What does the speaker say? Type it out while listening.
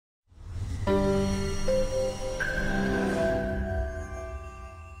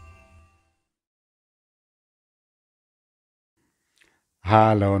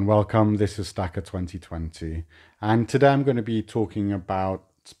Hello and welcome. This is Stacker 2020, and today I'm going to be talking about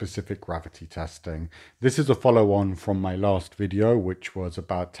specific gravity testing. This is a follow-on from my last video, which was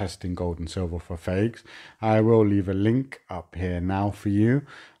about testing gold and silver for fakes. I will leave a link up here now for you.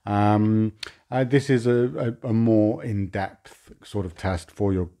 This is a more in-depth sort of test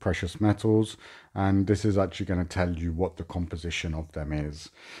for your precious metals, and this is actually going to tell you what the composition of them is.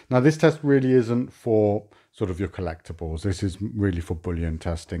 Now, this test really isn't for sort of your collectibles. This is really for bullion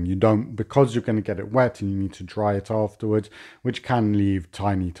testing. You don't, because you're going to get it wet and you need to dry it afterwards, which can leave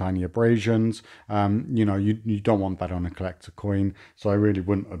tiny abrasions. You don't want that on a collector coin. So I really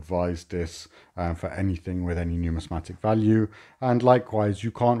wouldn't advise this for anything with any numismatic value. And likewise,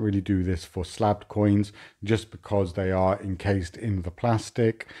 you can't really do this for slabbed coins just because they are encased in the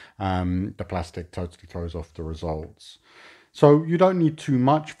plastic. The plastic totally throws off the results. So you don't need too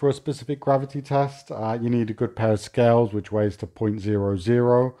much for a specific gravity test. You need a good pair of scales, which weighs to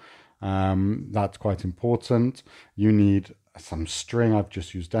 0.00. That's quite important. You need some string. I've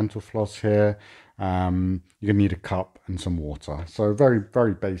just used dental floss here. You're going to need a cup and some water. So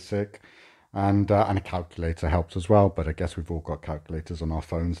very basic. And a calculator helps as well. But I guess we've all got calculators on our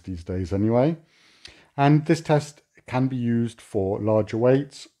phones these days anyway. And this test can be used for larger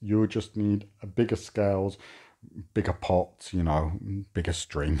weights. You'll just need a bigger scales, bigger pot, bigger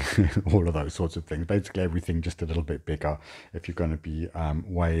string, all of those sorts of things. Basically everything just a little bit bigger if you're going to be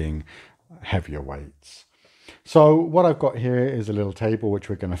weighing heavier weights. So what I've got here is a little table which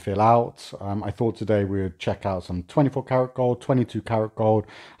we're going to fill out. I thought today we would check out some 24 karat gold, 22 karat gold,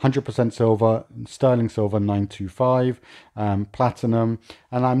 100% silver, sterling silver 925, platinum,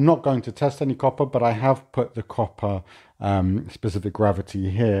 and I'm not going to test any copper, but I have put the copper specific gravity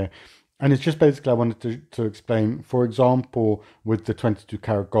here. And it's just basically I wanted to explain, for example, with the 22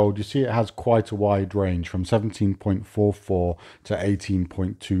 karat gold, you see it has quite a wide range from 17.44 to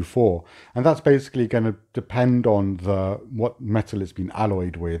 18.24. And that's basically going to depend on what metal it's been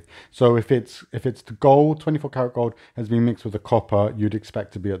alloyed with. So if it's the gold, 24 karat gold has been mixed with the copper, you'd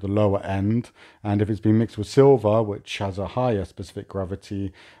expect to be at the lower end. And if it's been mixed with silver, which has a higher specific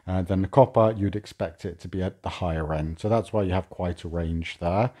gravity than the copper, you'd expect it to be at the higher end. So that's why you have quite a range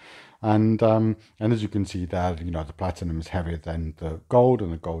there. And as you can see there, the platinum is heavier than the gold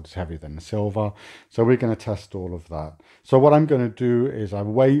and the gold is heavier than the silver. So we're going to test all of that. So what I'm going to do is I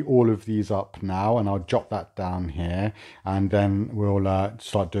weigh all of these up now, and I'll jot that down here, and then we'll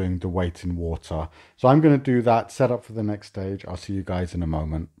start doing the weight in water. So I'm going to do that, set up for the next stage. I'll see you guys in a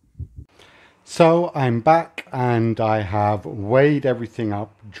moment. So I'm back and I have weighed everything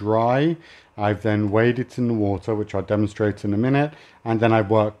up dry. I've then weighed it in the water, which I'll demonstrate in a minute. And then I've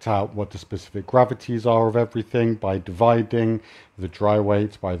worked out what the specific gravities are of everything by dividing the dry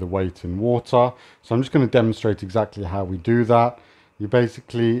weight by the weight in water. So I'm just going to demonstrate exactly how we do that. You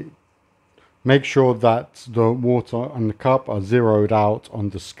basically make sure that the water and the cup are zeroed out on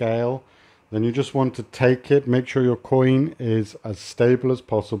the scale. Then you just want to take it, make sure your coin is as stable as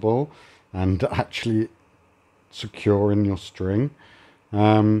possible and actually secure in your string.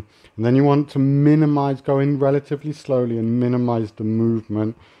 And then you want to minimize, go in relatively slowly and minimize the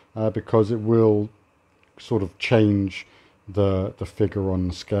movement because it will sort of change the figure on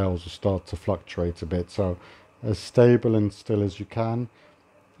the scales, will start to fluctuate a bit. So as stable and still as you can,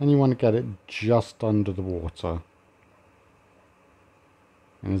 and you want to get it just under the water.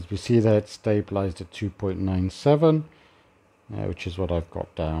 And as we see there, it's stabilized at 2.97. Which is what I've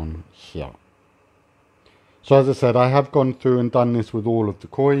got down here. So as I said, I have gone through and done this with all of the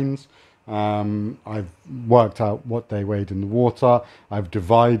coins. I've worked out what they weighed in the water. I've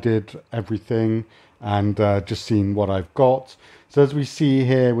divided everything and just seen what I've got. So as we see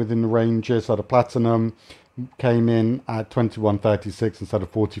here within the ranges, so the platinum came in at 2136 instead of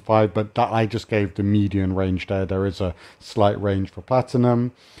 45, but that I just gave the median range there. There is a slight range for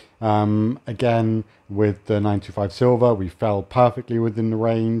platinum. Again, with the 925 silver, we fell perfectly within the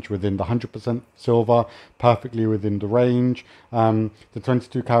range, within the 100% silver, perfectly within the range. The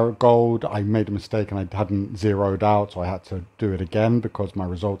 22 karat gold, I made a mistake and I hadn't zeroed out, so I had to do it again because my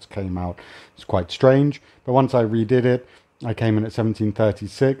results came out. It's quite strange, but once I redid it, I came in at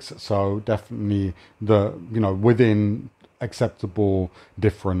 1736, so definitely within acceptable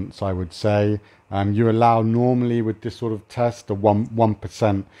difference, I would say. You allow normally with this sort of test a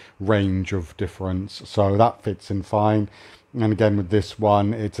 1% range of difference, so that fits in fine. And again with this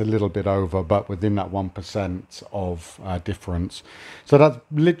one, it's a little bit over, but within that 1% of difference. So that's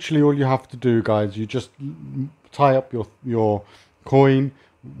literally all you have to do, guys. You just tie up your coin,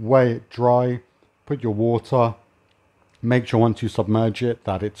 weigh it dry, put your water. Make sure once you submerge it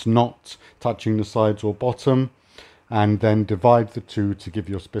that it's not touching the sides or bottom. and then divide the two to give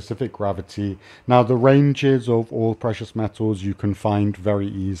your specific gravity. Now, the ranges of all precious metals you can find very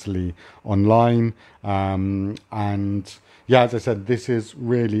easily online. And yeah, as I said, this is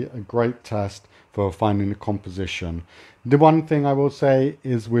really a great test for finding the composition. The one thing I will say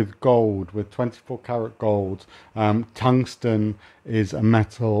is with gold, with 24 karat gold, tungsten is a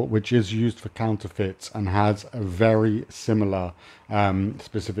metal which is used for counterfeits and has a very similar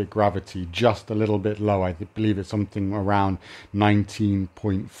specific gravity, just a little bit low. I believe it's something around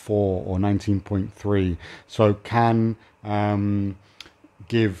 19.4 or 19.3. So can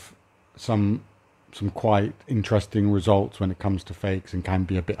give some quite interesting results when it comes to fakes and can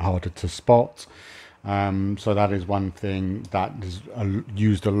be a bit harder to spot. So that is one thing that is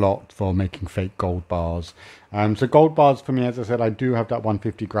used a lot for making fake gold bars. So gold bars for me, as I said, I do have that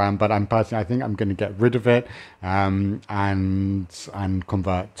 150 gram, but I think I'm going to get rid of it and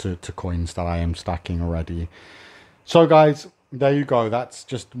convert to coins that I am stacking already. So guys, there you go. That's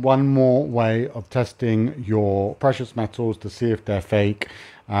just one more way of testing your precious metals to see if they're fake.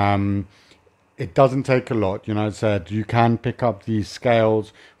 It doesn't take a lot. You know, I said you can pick up these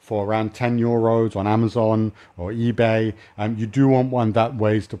scales for around 10 euros on Amazon or eBay. You do want one that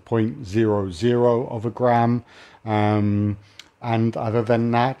weighs to 0.00 of a gram. And other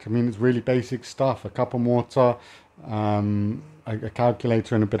than that, I mean, it's really basic stuff. A cup of water, a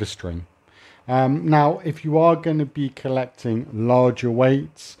calculator and a bit of string. Now, if you are going to be collecting larger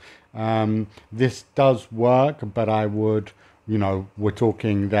weights, this does work, but I would, you know, we're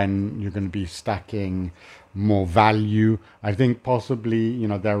talking then you're going to be stacking more value. I think possibly, you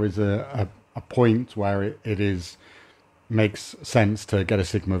know, there is a point where it makes sense to get a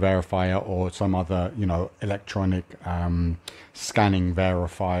Sigma verifier or some other, you know, electronic scanning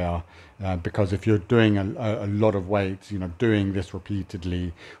verifier, because if you're doing a lot of weights, you know, doing this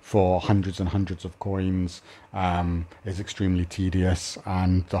repeatedly for hundreds and hundreds of coins is extremely tedious,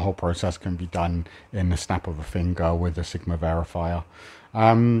 and the whole process can be done in the snap of a finger with a Sigma verifier.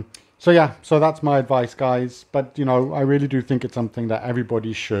 So yeah, so that's my advice, guys. But, you know, I really do think it's something that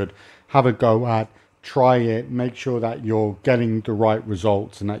everybody should have a go at. Try it, make sure that you're getting the right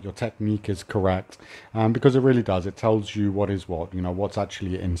results and that your technique is correct, because it really does. It tells you what is what, you know, what's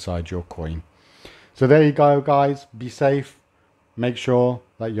actually inside your coin. So there you go, guys. Be safe. Make sure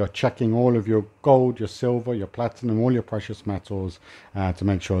that you're checking all of your gold, your silver, your platinum, all your precious metals to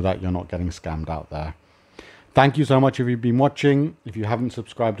make sure that you're not getting scammed out there. Thank you so much if you've been watching. If you haven't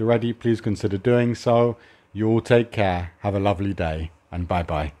subscribed already, please consider doing so. You all take care. Have a lovely day, and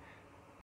bye-bye.